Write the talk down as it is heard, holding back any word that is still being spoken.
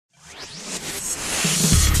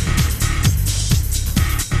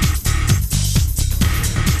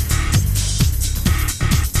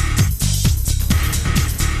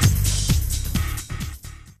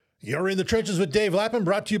in the trenches with Dave Lapham,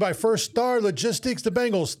 brought to you by First Star Logistics. The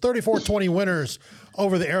Bengals 34-20 winners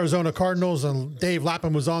over the Arizona Cardinals, and Dave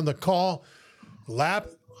Lapham was on the call. Lap,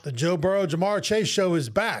 the Joe Burrow, Jamar Chase show is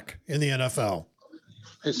back in the NFL.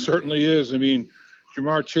 It certainly is. I mean,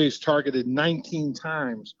 Jamar Chase targeted 19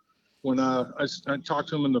 times. When I talked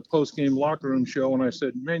to him in the post-game locker room show, and I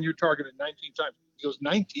said, man, you targeted 19 times. He goes,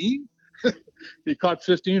 19? He caught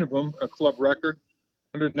 15 of them, a club record,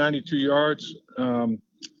 192 yards,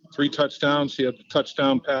 3 touchdowns. He had the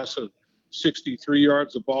touchdown pass of 63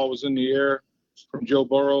 yards. The ball was in the air from Joe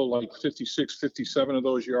Burrow, like 56, 57 of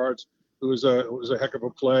those yards. It was a heck of a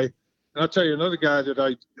play. And I'll tell you, another guy that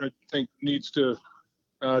I think needs to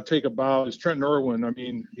take a bow is Trent Irwin. I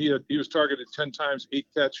mean, he was targeted 10 times, 8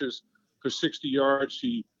 catches for 60 yards.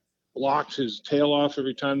 He blocked his tail off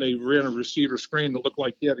every time they ran a receiver screen that looked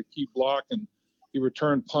like he had a key block, and he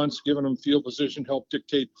returned punts, giving them field position, helped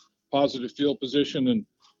dictate positive field position. And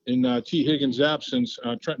in T. Higgins' absence,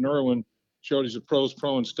 Trent Irwin showed he's a pro's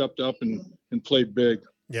pro and stepped up and played big.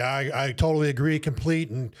 Yeah, I totally agree, complete.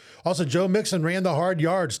 And also Joe Mixon ran the hard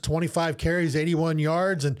yards, 25 carries, 81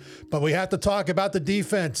 yards. But we have to talk about the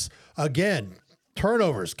defense. Again,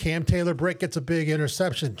 turnovers. Cam Taylor-Britt gets a big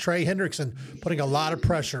interception. Trey Hendrickson putting a lot of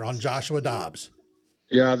pressure on Joshua Dobbs.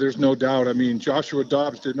 Yeah, there's no doubt. I mean, Joshua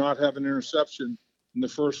Dobbs did not have an interception in the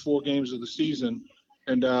first 4 games of the season.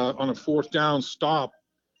 And on a 4th down stop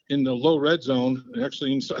in the low red zone,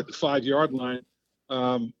 actually inside the 5-yard line,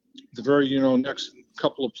 the very, next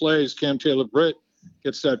couple of plays, Cam Taylor-Britt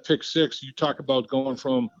gets that pick 6. You talk about going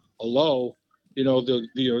from a low,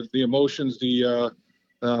 the emotions, the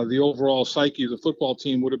overall psyche of the football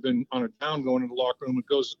team would have been on a down going into the locker room. It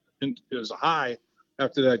goes as a high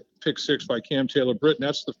after that pick 6 by Cam Taylor-Britt, and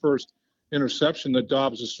that's the first interception that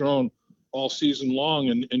Dobbs has thrown all season long.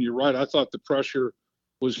 And you're right, I thought the pressure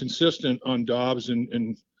was consistent on Dobbs,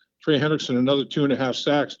 and Trey Hendrickson another 2.5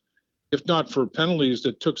 sacks. If not for penalties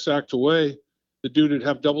that took sacks away, the dude would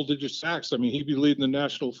have double-digit sacks. I mean, he'd be leading the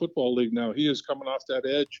National Football League now. He is coming off that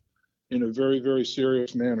edge in a very, very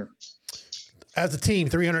serious manner. As a team,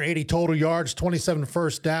 380 total yards, 27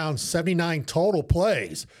 first downs, 79 total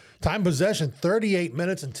plays. Time possession, 38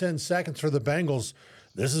 minutes and 10 seconds for the Bengals.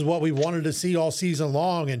 This is what we wanted to see all season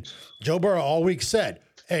long. And Joe Burrow all week said,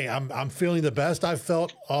 hey, I'm feeling the best I've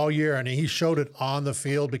felt all year. And he showed it on the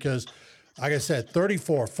field because, like I said,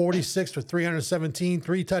 34, 46 for 317,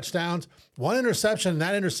 3 touchdowns, 1 interception. And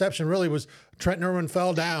that interception really was Trent Irwin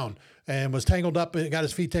fell down and was tangled up, got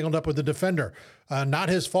his feet tangled up with the defender. Not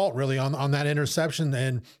his fault, really, on that interception.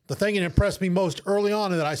 And the thing that impressed me most early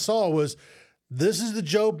on that I saw was this is the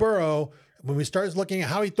Joe Burrow. When we start looking at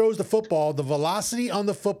how he throws the football, the velocity on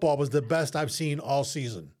the football was the best I've seen all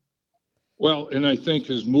season. Well, and I think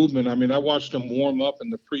his movement, I mean, I watched him warm up in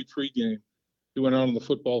the pre-game. He went out on the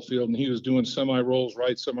football field, and he was doing semi-rolls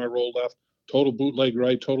right, semi-roll left, total bootleg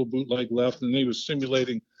right, total bootleg left, and he was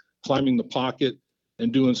simulating climbing the pocket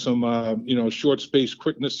and doing some, short space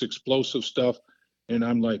quickness, explosive stuff. And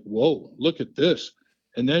I'm like, whoa, look at this.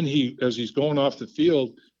 And then as he's going off the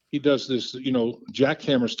field, he does this,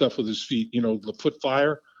 jackhammer stuff with his feet, the foot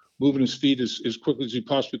fire, moving his feet as quickly as he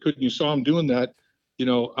possibly could. And you saw him doing that,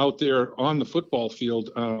 out there on the football field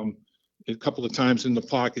a couple of times in the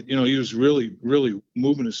pocket. He was really, really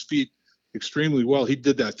moving his feet extremely well. He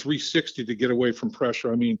did that 360 to get away from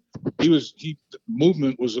pressure. I mean,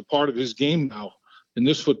 movement was a part of his game now in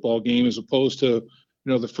this football game, as opposed to,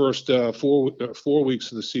 the first 4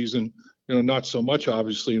 weeks of the season, not so much,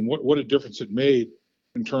 obviously. And what a difference it made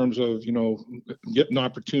in terms of, getting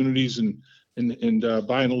opportunities and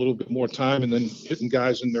buying a little bit more time and then hitting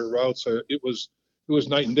guys in their routes. It was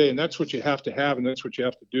night and day, and that's what you have to have, and that's what you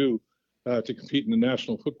have to do to compete in the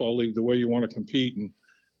National Football League the way you want to compete.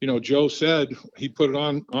 And Joe said he put it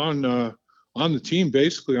on the team,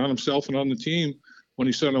 basically on himself and on the team, when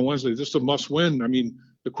he said on Wednesday, this is a must-win. I mean,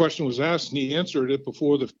 the question was asked, and he answered it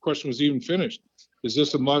before the question was even finished. Is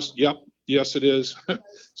this a must? Yep. Yes, it is.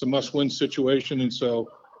 It's a must-win situation. And so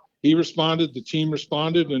he responded, the team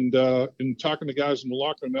responded, and in talking to guys in the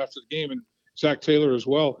locker room after the game, and Zach Taylor as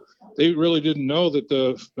well, they really didn't know that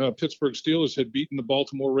the Pittsburgh Steelers had beaten the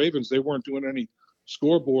Baltimore Ravens. They weren't doing any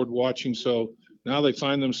scoreboard watching. So now they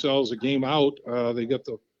find themselves a game out. They got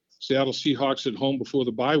the Seattle Seahawks at home before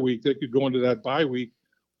the bye week. They could go into that bye week.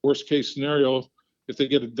 Worst case scenario, if they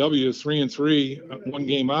get a W, 3-3, 1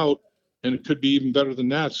 game out, and it could be even better than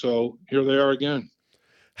that. So here they are again.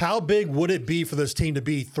 How big would it be for this team to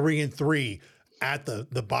be 3-3 at the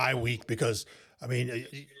bye week? Because, I mean,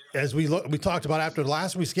 as we talked about after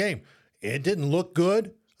last week's game, it didn't look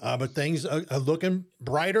good. But things are looking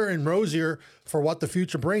brighter and rosier for what the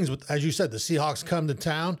future brings. As you said, the Seahawks come to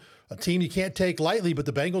town, a team you can't take lightly, but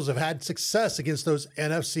the Bengals have had success against those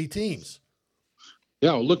NFC teams.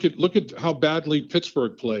 Yeah, look at how badly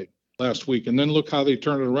Pittsburgh played last week, and then look how they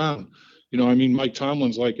turned it around. Mike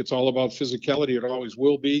Tomlin's like, it's all about physicality. It always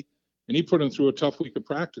will be. And he put him through a tough week of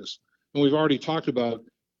practice. And we've already talked about,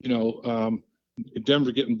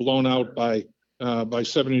 Denver getting blown out by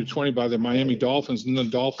 70-20 by the Miami Dolphins, and then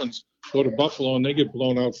Dolphins go to Buffalo and they get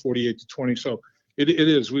blown out 48-20. So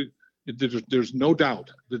there's no doubt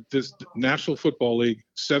that this National Football League,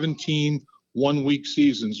 17 one-week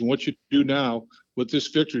seasons, and what you do now with this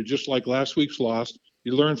victory, just like last week's loss,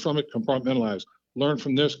 you learn from it, compartmentalize. Learn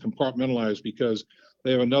from this, compartmentalize, because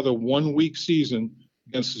they have another one-week season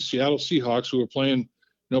against the Seattle Seahawks, who are playing,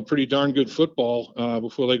 pretty darn good football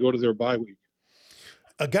before they go to their bye week.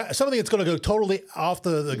 Something that's going to go totally off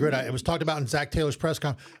the grid. It was talked about in Zach Taylor's press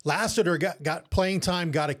conference. Lassiter got playing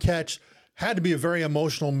time, got a catch. Had to be a very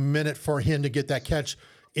emotional minute for him to get that catch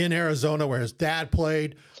in Arizona, where his dad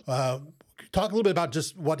played. Talk a little bit about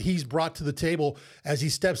just what he's brought to the table as he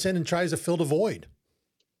steps in and tries to fill the void.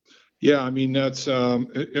 Yeah, that's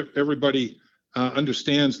everybody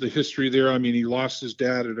understands the history there. He lost his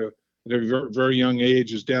dad at a very, very young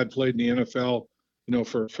age. His dad played in the NFL,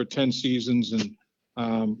 for 10 seasons, and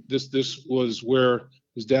this was where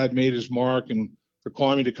his dad made his mark. And for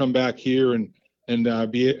Kwame to come back here and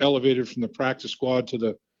be elevated from the practice squad to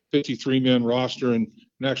the 53-man roster and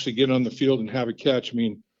actually get on the field and have a catch.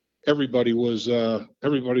 Everybody was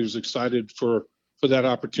excited for that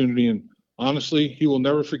opportunity. And honestly, he will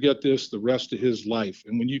never forget this the rest of his life.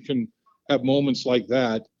 And when you can have moments like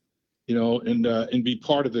that, and be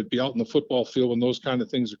part of it, be out in the football field when those kind of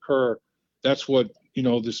things occur, that's what,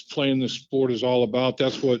 this playing this sport is all about.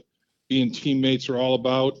 That's what being teammates are all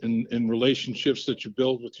about, and relationships that you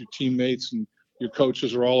build with your teammates and your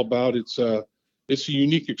coaches are all about. It's a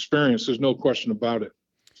unique experience. There's no question about it.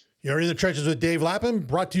 You're in the trenches with Dave Lapham,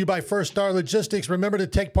 brought to you by First Star Logistics. Remember to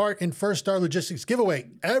take part in First Star Logistics giveaway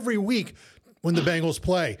every week when the Bengals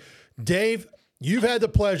play. Dave, you've had the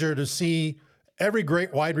pleasure to see every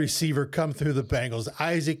great wide receiver come through the Bengals.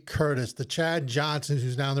 Isaac Curtis, the Chad Johnson,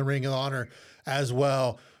 who's now in the Ring of Honor as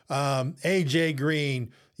well. A.J.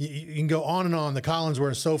 Green, you can go on and on, the Collinsworth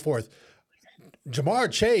and so forth.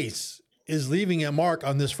 Jamar Chase is leaving a mark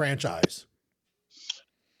on this franchise.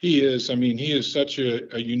 He is. He is such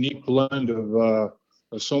a unique blend of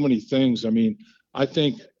so many things. I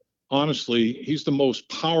think, honestly, he's the most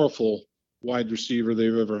powerful wide receiver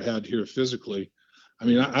they've ever had here physically.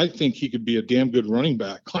 I think he could be a damn good running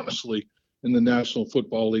back, honestly, in the National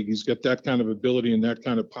Football League. He's got that kind of ability and that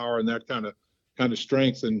kind of power and that kind of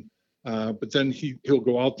strength. And but then he'll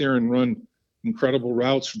go out there and run incredible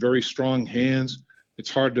routes, very strong hands. It's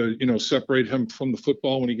hard to separate him from the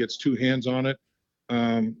football when he gets two hands on it.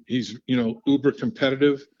 He's, uber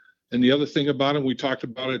competitive. And the other thing about him, we talked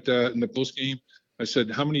about it in the postgame. I said,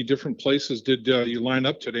 how many different places did you line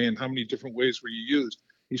up today, and how many different ways were you used?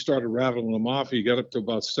 He started rattling them off. He got up to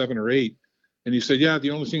about 7 or 8. And he said, yeah,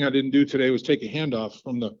 the only thing I didn't do today was take a handoff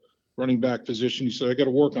from the running back position. He said, I got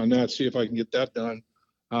to work on that, see if I can get that done.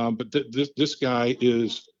 But this guy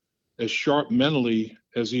is as sharp mentally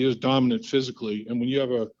as he is dominant physically. And when you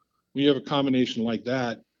have a combination like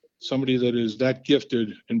that, somebody that is that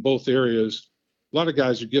gifted in both areas. A lot of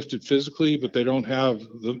guys are gifted physically, but they don't have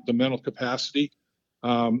the mental capacity.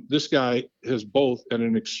 This guy has both at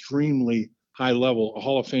an extremely high level, a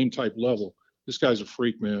Hall of Fame type level. This guy's a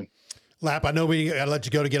freak, man. Lap, I know we got to let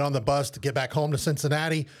you go to get on the bus to get back home to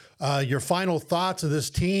Cincinnati. Your final thoughts of this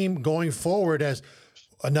team going forward as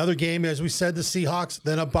another game, as we said, the Seahawks,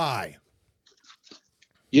 then a bye.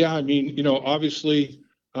 Yeah, obviously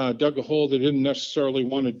dug a hole they didn't necessarily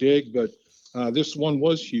want to dig, but this one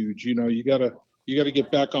was huge. You gotta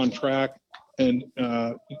get back on track, and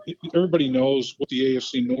everybody knows what the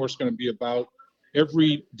AFC North is going to be about.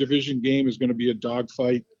 Every division game is going to be a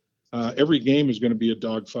dogfight. Every game is going to be a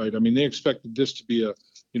dogfight. They expected this to be a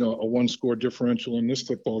one-score differential in this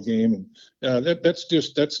football game, and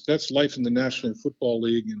that's life in the National Football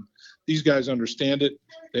League. And these guys understand it.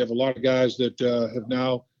 They have a lot of guys that have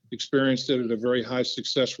now experienced it at a very high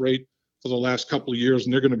success rate for the last couple of years,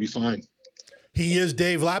 and they're going to be fine. He is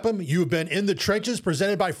Dave Lapham. You've been in the trenches,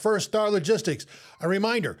 presented by First Star Logistics. A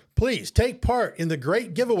reminder, please take part in the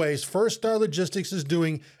great giveaways First Star Logistics is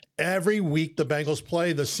doing every week the Bengals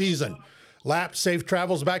play the season. Lap, safe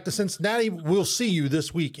travels back to Cincinnati. We'll see you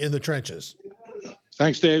this week in the trenches.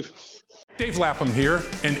 Thanks, Dave. Dave Lapham here,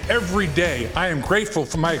 and every day I am grateful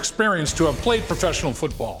for my experience to have played professional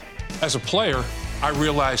football. As a player, I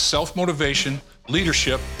realized self-motivation,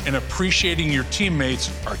 leadership, and appreciating your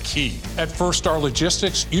teammates are key. At First Star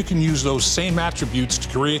Logistics, you can use those same attributes to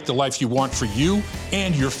create the life you want for you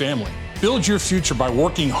and your family. Build your future by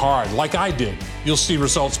working hard like I did. You'll see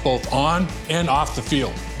results both on and off the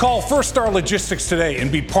field. Call First Star Logistics today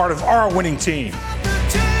and be part of our winning team.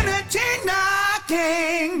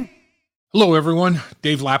 Hello, everyone.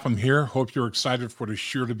 Dave Lapham here. Hope you're excited for what is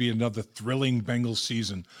sure to be another thrilling Bengals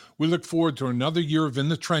season. We look forward to another year of In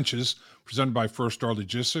the Trenches presented by First Star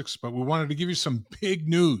Logistics, but we wanted to give you some big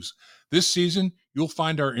news. This season, you'll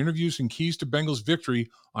find our interviews and keys to Bengals victory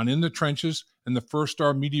on In the Trenches and the First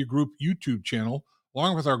Star Media Group YouTube channel,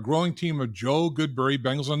 along with our growing team of Joe Goodberry,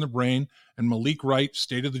 Bengals on the Brain, and Malik Wright,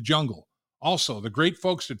 State of the Jungle. Also, the great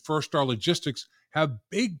folks at First Star Logistics have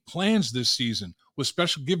big plans this season with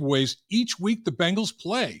special giveaways each week the Bengals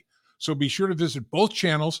play. So be sure to visit both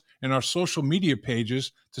channels and our social media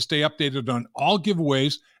pages to stay updated on all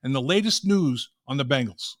giveaways and the latest news on the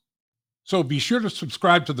Bengals. So be sure to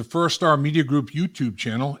subscribe to the First Star Media Group YouTube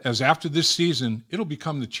channel, as after this season, it'll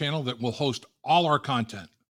become the channel that will host all our content.